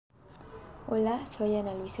Hola, soy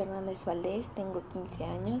Luisa Hernandez Valdés, tengo 15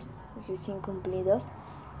 años, recién cumplidos.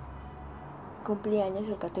 Cumplí años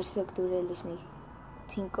el 14 de octubre del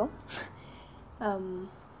 2005. Am,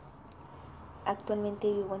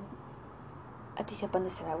 Actualmente vivo en Atizapán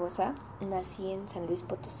de Zaragoza. Nací en San Luis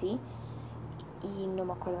Potosí y no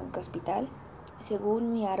me acuerdo en qué hospital.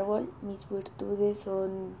 Según mi árbol, mis virtudes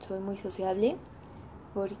soy muy sociable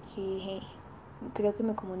porque creo que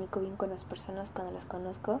me comunico bien con las personas cuando las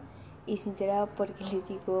conozco, y sincera porque les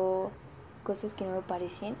digo cosas que no me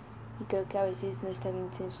parecen, y creo que a veces no está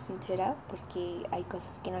bien ser sincera porque hay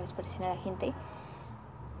cosas que no les parecen a la gente.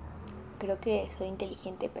 Creo que soy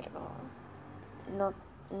inteligente, pero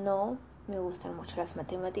no me gustan mucho las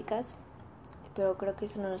matemáticas, pero creo que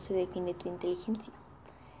eso no se define tu inteligencia.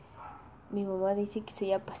 Mi mamá dice que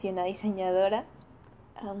soy apasionada diseñadora,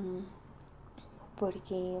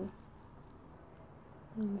 porque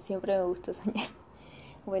siempre me gusta soñar.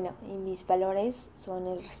 Bueno, y mis valores son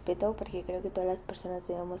el respeto, porque creo que todas las personas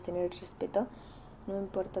debemos tener respeto. No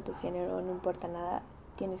importa tu género, no importa nada,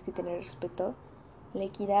 tienes que tener respeto. La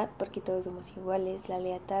equidad, porque todos somos iguales. La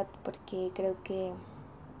lealtad, porque creo que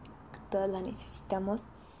todas la necesitamos.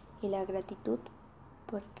 Y la gratitud,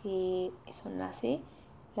 porque eso nace.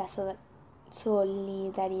 La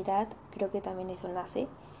solidaridad, creo que también eso nace.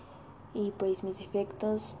 Y pues mis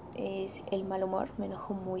defectos es el mal humor, me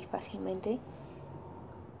enojo muy fácilmente.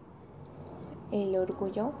 El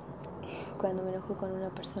orgullo, cuando me enojo con una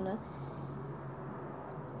persona,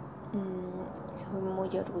 soy muy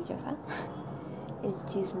orgullosa. El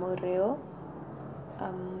chismorreo,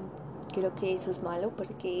 creo que eso es malo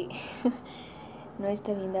porque no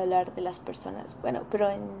está bien de hablar de las personas. Bueno, pero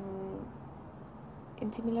en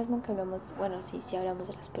similar nunca hablamos. Bueno, sí hablamos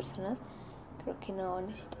de las personas. Creo que no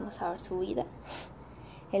necesitamos saber su vida.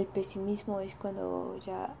 El pesimismo es cuando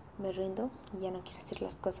ya me rindo y ya no quiero hacer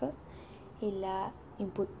las cosas. Y la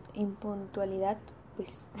impuntualidad,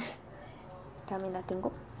 pues también la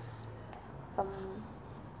tengo.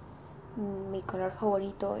 Mi color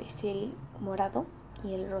favorito es el morado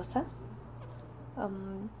y el rosa.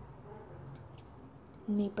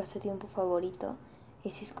 Mi pasatiempo favorito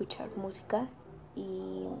es escuchar música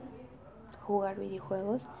y jugar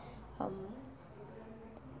videojuegos.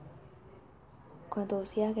 Cuando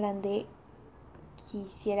sea grande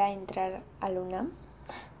quisiera entrar a la UNAM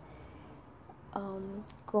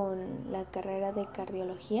con la carrera de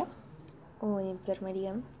cardiología o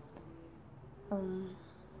enfermería.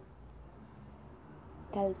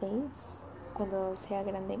 Tal vez cuando sea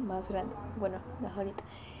grande, más grande, bueno, no ahorita,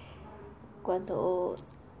 cuando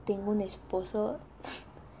tengo un esposo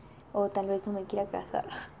o tal vez no me quiera casar,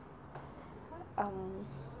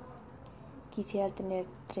 quisiera tener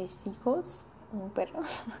 3 hijos, un perro.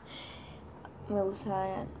 Me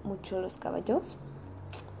gustan mucho los caballos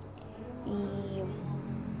y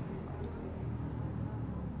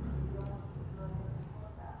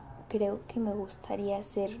creo que me gustaría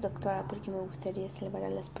ser doctora porque me gustaría salvar a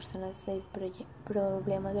las personas de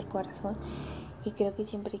problemas del corazón, y creo que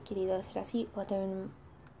siempre he querido hacer así. O también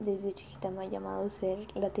desde chiquita me ha llamado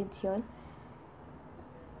la atención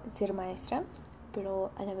ser maestra,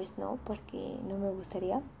 pero a la vez no, porque no me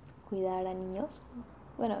gustaría cuidar a niños.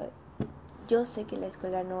 Bueno, yo sé que la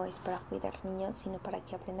escuela no es para cuidar niños, sino para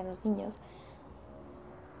que aprendan los niños.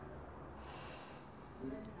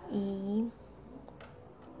 Y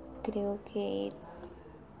creo que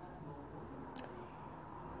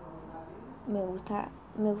me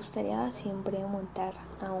gustaría siempre montar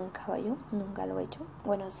a un caballo. Nunca lo he hecho.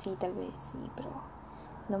 Bueno, sí, tal vez sí, pero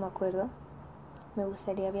no me acuerdo. Me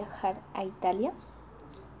gustaría viajar a Italia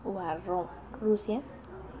o a Rusia.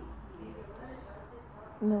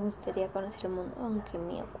 Me gustaría conocer el mundo, aunque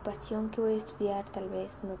mi ocupación que voy a estudiar tal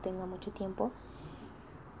vez no tenga mucho tiempo.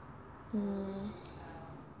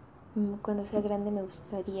 Cuando sea grande me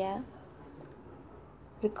gustaría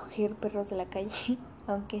recoger perros de la calle,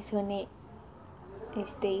 aunque suene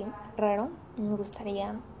raro. Me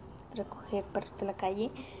gustaría recoger perros de la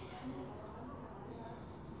calle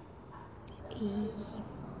y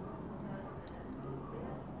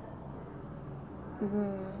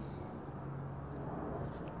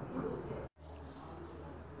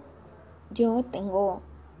yo tengo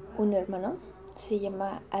un hermano, se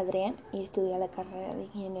llama Adrián y estudia la carrera de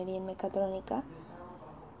ingeniería en mecatrónica,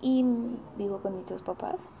 y vivo con mis 2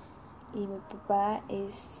 papás. Y mi papá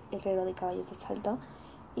es herrero de caballos de asalto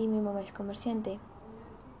y mi mamá es comerciante.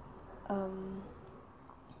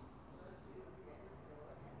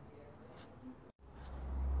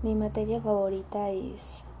 Mi materia favorita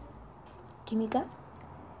es química,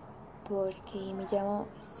 porque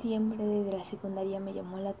siempre desde la secundaria me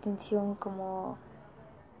llamó la atención como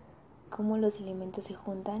cómo los elementos se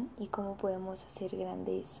juntan y cómo podemos hacer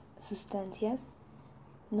grandes sustancias.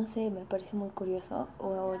 No sé, me parece muy curioso.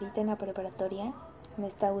 O ahorita en la preparatoria me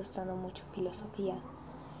está gustando mucho filosofía.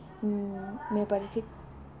 Me parece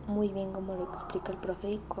muy bien cómo lo explica el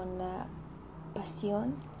profe con la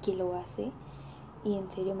pasión que lo hace, y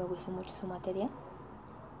en serio me gusta mucho su materia.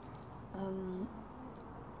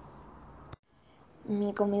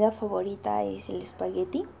 Mi comida favorita es el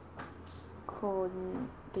espagueti con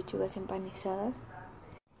pechugas empanizadas,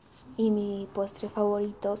 y mi postre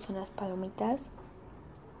favorito son las palomitas,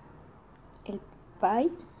 el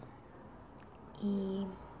pie y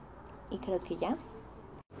creo que ya.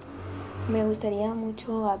 Me gustaría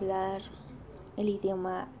mucho hablar el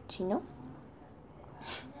idioma chino,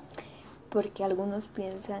 porque algunos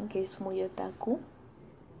piensan que es muy otaku,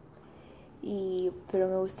 pero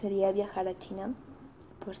me gustaría viajar a China.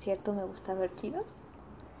 Por cierto, me gusta ver chinos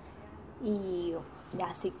y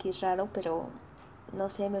ya sé que es raro, pero no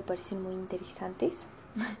sé, me parecen muy interesantes.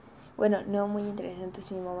 Bueno, no muy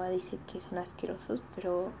interesantes, mi mamá dice que son asquerosos,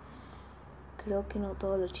 pero creo que no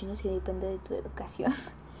todos los chinos, y depende de tu educación.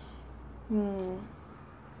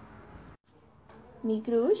 Mi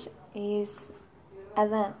crush es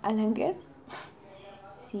Adam Alanger.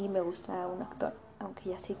 Sí, me gusta un actor,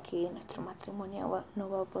 aunque ya sé que nuestro matrimonio no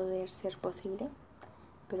va a poder ser posible,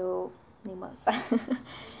 pero ni más.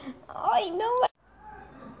 Ay, no.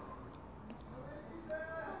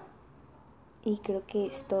 Y creo que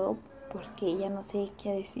es todo, porque ya no sé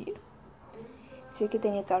qué decir. Sé que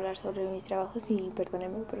tenía que hablar sobre mis trabajos y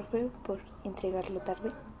perdónenme, profe, por entregarlo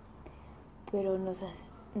tarde, pero no,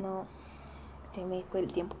 se me fue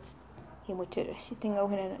el tiempo. Y muchas gracias. Tenga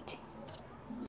buena noche.